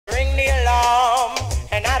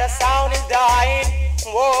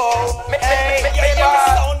Whoa, yeah,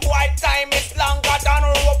 sound boy, time is longer than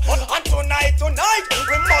rope. And tonight,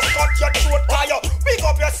 we must cut your throat, fire. Pick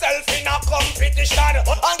up yourself in a competition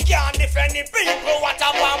and can't defend the people. What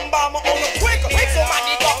a bam bam on quick.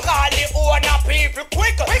 Somebody go call the owner people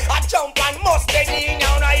quick. I jump and must get in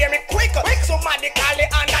now, now hear me quick. Somebody call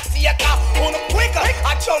the undertaker on quick.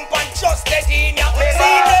 I jump and just get in now.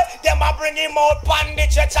 See them a bring him out pan the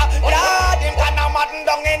church. Lord, him can a madden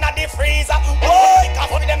down in the freezer. Oh, can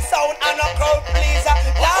for them sound and a crowd pleaser.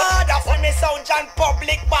 Lord, for me sound John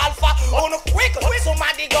public ball for on quick.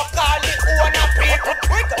 Somebody go call the owner people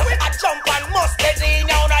quick. I jump and must get in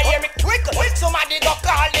now, now hear me quick. Somebody go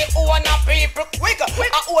call the owner people quick.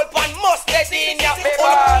 I hold pan must get in now.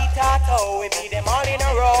 PT2, we beat them all in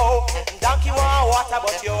a row. Donkey want water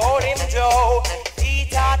but you hold him Joe.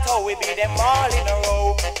 PT2, we beat them all in a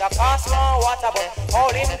row. The cost want water but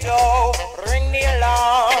hold him Joe. Ring the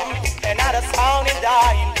alarm, another sound is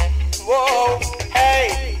dying. Whoa,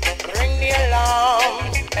 hey, ring the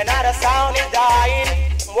alarm, another sound is dying.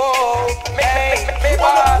 Whoa, hey,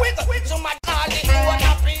 quick, so my darling, you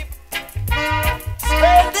wanna be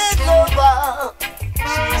Spending over,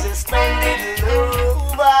 she's a spending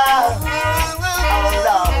over. Our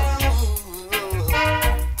love,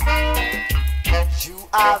 you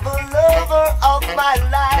are the lover of my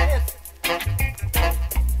life.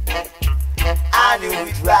 I knew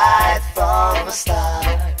it right from the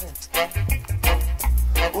start.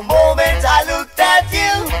 The moment I looked at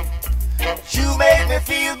you, you made me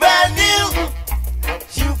feel brand new.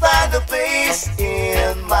 You found a place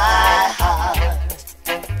in my heart.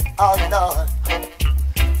 Oh no,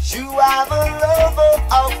 you are the lover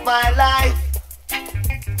of my life.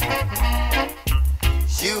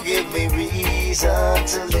 You give me reason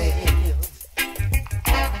to live.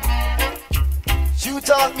 You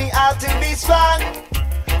taught me how to be strong.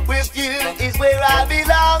 With you is where I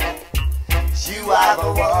belong. You are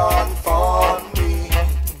the one for me.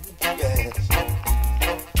 Yes.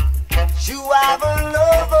 You are the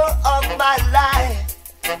lover of my life.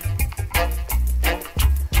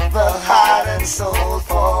 The heart and soul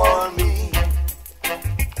for me.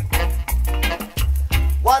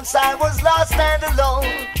 Once I was lost and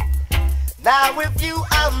alone. Now with you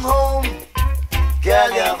I'm home.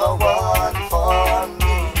 Girl, you're the one for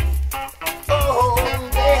me. Oh,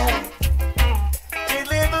 yeah.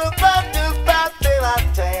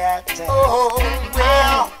 Oh,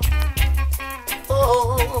 well.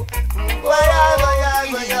 Oh,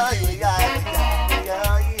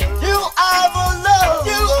 you are the love.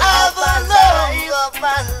 You are the love of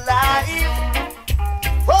my life.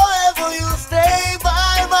 Forever you stay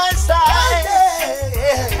by my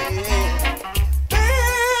side. Be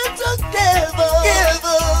together,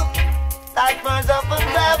 like birds of a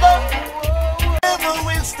feather. Forever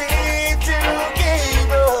we'll stay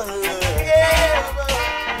together.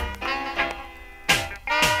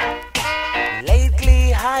 Lately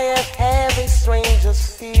I have had a stranger's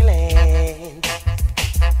feeling,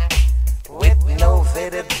 with no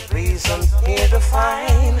vetted reason here to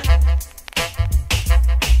find.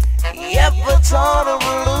 Ever thought of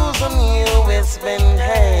losing you? It's been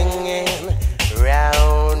hanging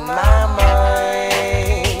round my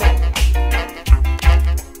mind.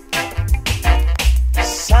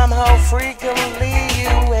 Somehow frequently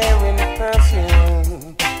you wearing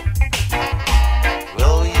perfume.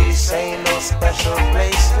 Will you say no special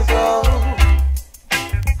place to go?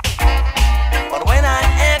 But when I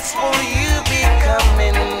ask for you be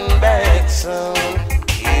coming back soon,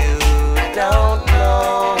 you don't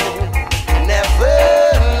know, never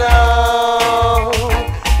know.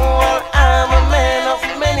 Well, I'm a man of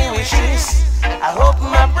many wishes. I hope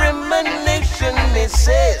my premonition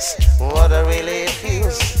misses what I really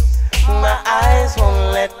feel. My eyes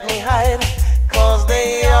won't let me hide, 'cause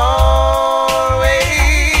they always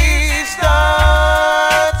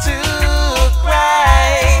start to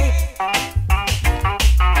cry.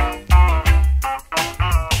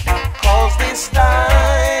 'Cause this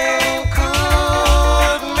time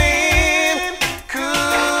could mean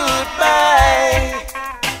goodbye.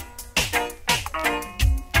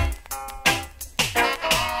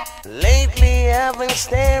 Lately I've been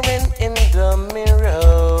staring in the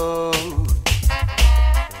mirror,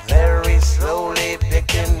 very slowly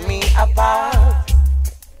picking me apart.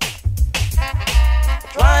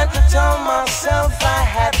 Trying to tell myself I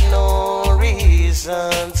had no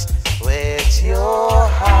reasons with your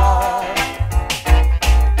heart.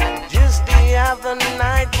 Just the other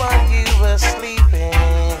night while you were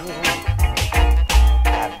sleeping,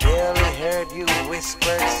 I barely heard you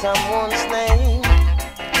whisper someone's name.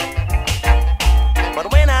 But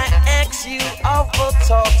when I ask you of the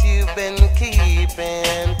thought you've been keeping,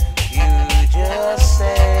 sleeping, you just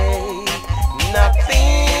say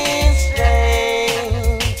nothing's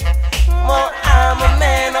changed. Well, I'm a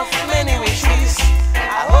man of many wishes.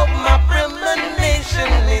 I hope my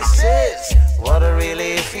premonition misses what it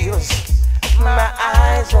really feels. My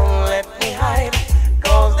eyes won't let me hide,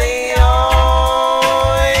 'cause they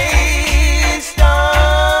always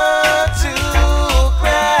start to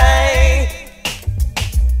cry.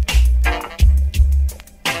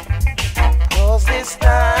 'Cause this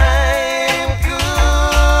time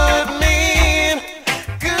could mean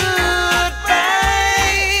goodbye,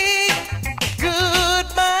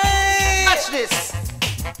 goodbye. Watch this.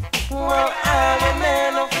 Well, I'm a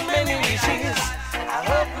man of many wishes. I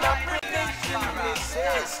hope my prediction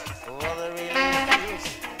misses what it really feels.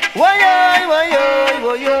 Why-yo, why-yo,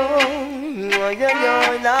 why-yo, why-yo,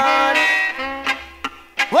 Lord.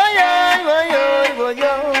 Why-yo, why-yo,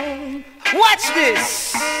 why-yo. Watch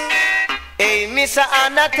this. Hey, Mr.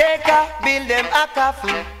 Undertaker, build them a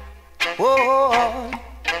coffin. Whoa.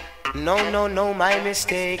 No, no, no, my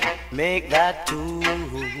mistake. Make that two.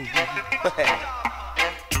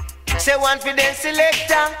 Say one for them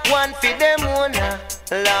selector, one for them owner.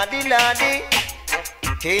 Lordy, lordy.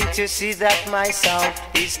 Can't you see that my sound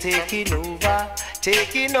is taking over,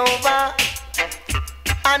 taking over?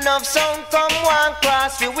 Enough sound come one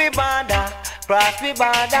cross we border, cross we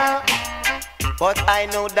border. But I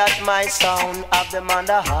know that my sound of them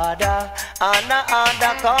under harder, under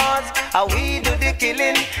harder, 'cause we do the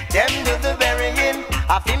killing, them do the burying.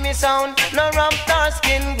 I feel me sound, no ramp nor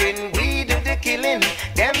skin green. We do the killing,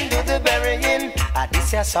 them do the burying.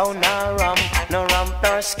 This your sound, no ramp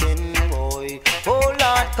nor skin, boy. Oh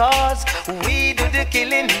Lord, 'cause we do the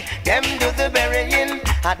killing, them do the burying.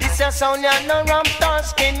 This your sound, ya no ramp nor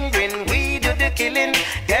skin green. We do the killing,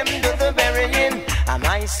 them do the burying. And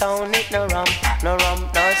my sound it no ramp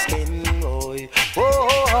nor skin, boy.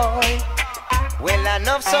 Oh, well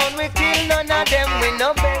enough sound we kill, none of them we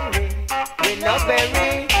no bury, we no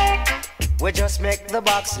bury. We just make the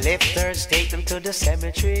box lifters, take them to the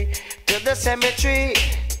cemetery, to the cemetery.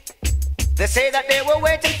 They say that they were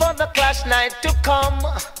waiting for the clash night to come.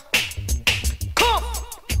 Come!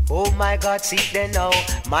 Oh my God, see them now,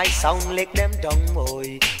 my sound lick them down,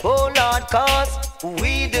 boy. Oh Lord, 'cause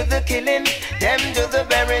we do the killing, them do the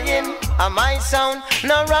burying. And my sound,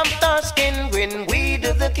 no ramp nor skin green. We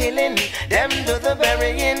do the killing, them do the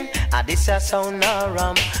burying. And this a sound, no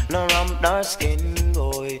ramp nor skin,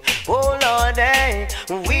 boy. Oh Lord, hey,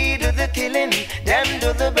 we do the killing, them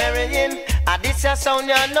do the burying. And this a sound,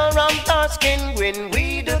 ya no ramp nor skin green.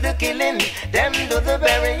 We do the killing, them do the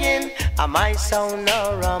burying. And my sound,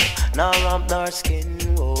 no ramp nor skin,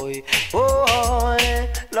 boy. Oh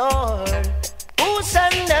Lord, who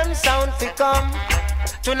send them sound to come?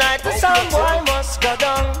 Tonight the sound boy must go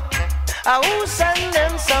down. Who send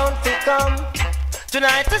them sound to come?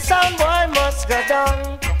 Tonight the sound boy must go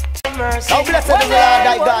down. Mercy. How blessed is the Lord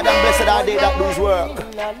thy God, and blessed are they that lose work.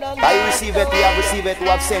 I receive it, we have received it, who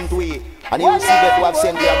have sent we. And you receive it, who have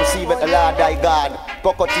sent we have received it, the Lord thy God.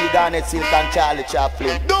 Coco T, Garnet Silk and Charlie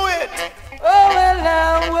Chaplin. Do it! Oh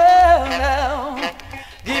well now,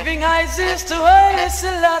 giving Isis to Haile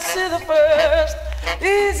Selassie the first.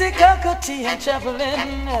 Easy Cockatee and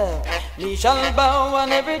Chaplain, knee shall bow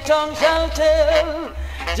and every tongue shall tell.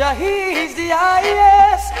 Jah is the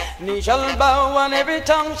highest, knee shall bow and every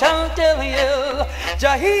tongue shall tell you.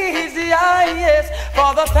 Jah is the highest,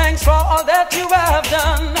 Father thanks for all that you have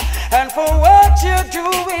done and for what you're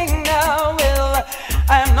doing now. Well,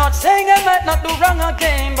 I am not saying I might not do wrong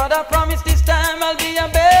again, but I promise this time I'll be a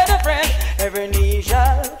better friend. Every knee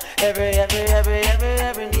shall, every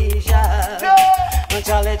knee shall.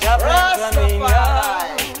 Charlie Chaplin coming out.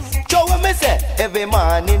 So when me say, every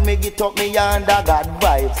morning me get up me under God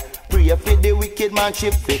vibes. Pray for the wicked man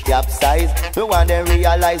ship fi capsize. We want them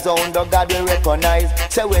realize how under God we recognize.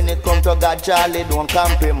 Say when it come to God, Charlie don't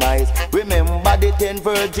compromise. Remember the 10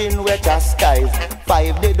 virgin we chastise.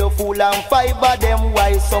 5 they do fool and 5 of them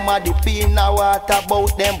wise. Some of the pin a water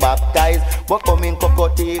about them baptized. But coming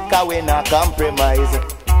Cocotica we not compromise.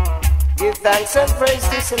 Give thanks and praise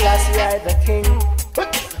to Selassie the King.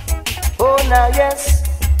 Oh now yes,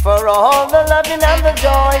 for all the loving and the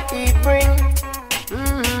joy he bring.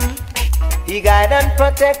 He guide and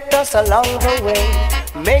protect us along the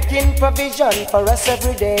way, making provision for us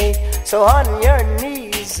every day. So on your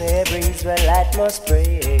knees, every Israelite must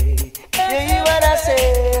pray. Hear you when I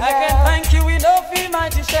say I can thank you enough,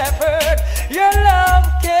 mighty shepherd. Your love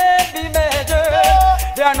can't be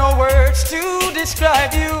measured. There are no words to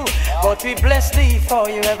describe you, but we bless thee for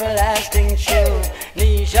your everlasting truth.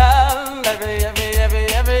 Knee shall,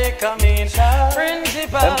 every coming.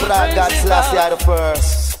 Principal, Emperor God Selassie the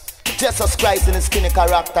first. Jesus Christ in his skinny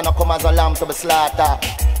character, no come as a lamb to be slaughtered.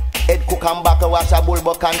 Head cook and back, wash a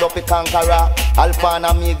bullbuck and up a conqueror. Alpha and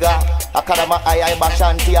Omega, Akadama I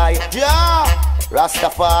Bashanti I. Ja!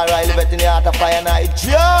 Rastafari, live in the heart of fire night.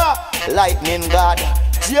 Ja! Lightning God.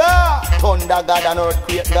 Ja! Thunder God and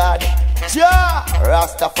earthquake God. Ja!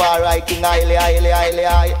 Rastafari, King Haile, Haile, Haile,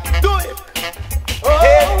 Haile. Do it!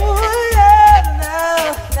 Oh yeah,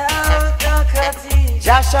 now,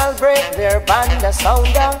 Jah shall break their band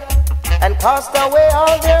asunder and cast away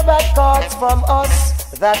all their bad thoughts from us.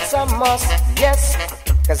 That's a must, yes.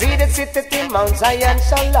 Cause he that sitteth in Mount Zion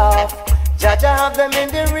shall laugh. Jah have them in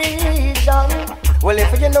the region. Well,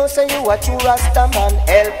 if you know, say you a true Rasta man,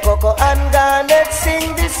 El Coco and Garnet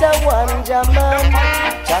sing this a one Jaman.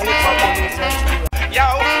 Charlie Poppins.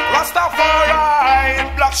 Yo,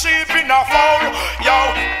 Rastafari, black sheep in a fold. Yo,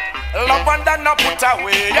 love and then I put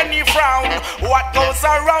away any frown. What goes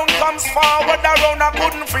around comes forward around. I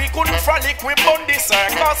couldn't free, couldn't frolic with Bundy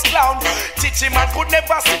circus clown. Teaching man could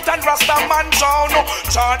never sit and Rasta man drown.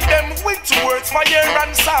 Chant them with words, fire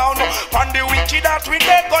and sound. On the wicked that we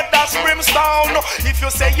get God that's brimstone. If you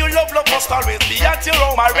say you love, love must always be at your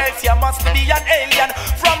home, or else you must be an alien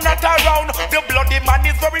from not around. The bloody man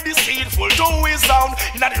is very deceitful to his own.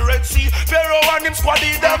 In the Red Sea, Pharaoh and him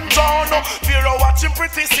squaddy them down. Pharaoh watching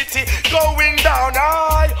pretty city going down.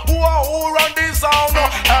 Aye, who run this sound?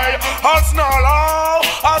 Hey, Asnalo.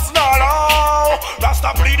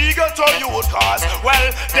 Rasta bleedy get to you cause.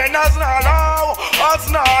 Well, then Asnalo.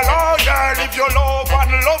 Girl, if you love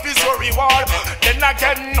and love is your reward. Then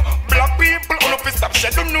again, black people who no stop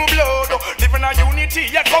shedding new blood. Living a unity,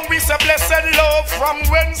 yet come with a blessed love. From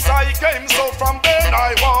whence I came, so from then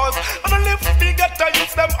I was. And I lift the ghetto,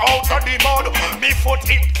 use them out of the mud. Me foot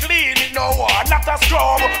it clean, no one, not a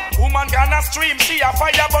scrub. Woman gonna stream, she a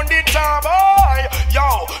fire on the top. Boy,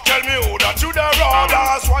 yo, tell me who that you the road.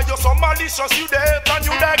 That's why you're so malicious, you the hate and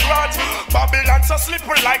you the grudge. Babylon so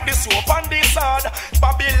slippery like the soap and the sand.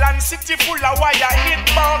 Babylon city full of wire hit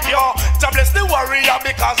bound, yo. To bless the warrior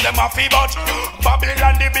because them a fee but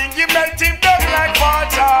Babylon the bingy melting down like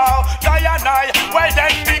water. Diana, well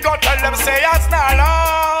then we go tell them say Asnalo.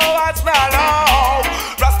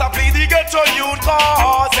 Rasta please the get to you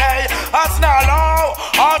cause hey Asnalo.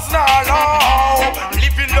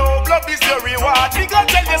 Living low, love is the reward. We go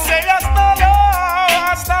tell you say Asnalo.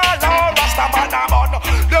 Rasta man a man,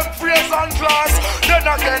 them praise and class. Then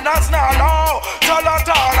again Asnalo.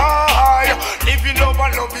 Living love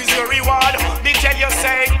and love is your reward. Me tell you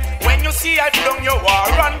say when you see I flung your war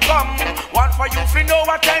and come. One for you fi know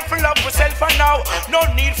what time for love yourself and now. No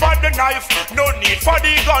need for the knife, no need for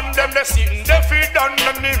the gun. Them they sitting they feed on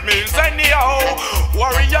them the mills anyhow.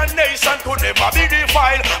 Warrior nation could never be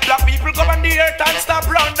defiled. Black people come on the earth and stop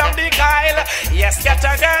round down the Kyle. Yes, get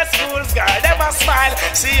a girl schools, girl, them a smile.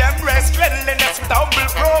 See embrace cleanliness with a humble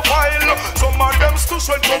profile. Some of them stush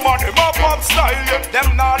when some of them a pop style.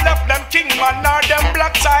 Them not left them king man nor them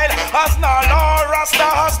black child. Asnalo,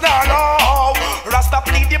 Rasta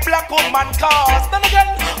plead the black woman cause. Then again,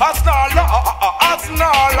 Asnalo.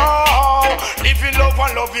 Living love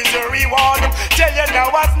and love is the reward. Tell you now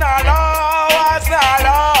Asnalo.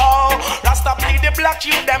 Rasta plead the black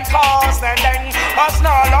you them cause. And then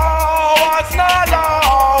Asnalo.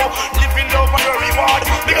 Living love and the reward.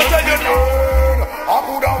 Because tell you now I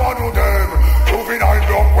could have one of them. Moving on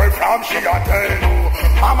drunk way from she and tell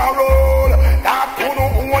Mama roll, that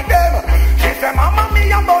couldn't own them. She said, Mama, me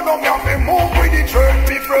and Bono, me have to move with the train,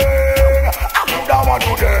 me friend. I could have one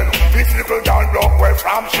of them. This little girl drunk way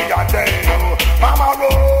from she and tell Mama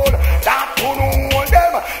roll, that couldn't own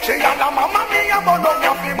them. She and Mama, me and Bono, me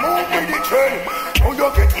have to move with the train. Oh, you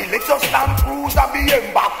get the Lexus Land Cruiser, be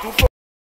back to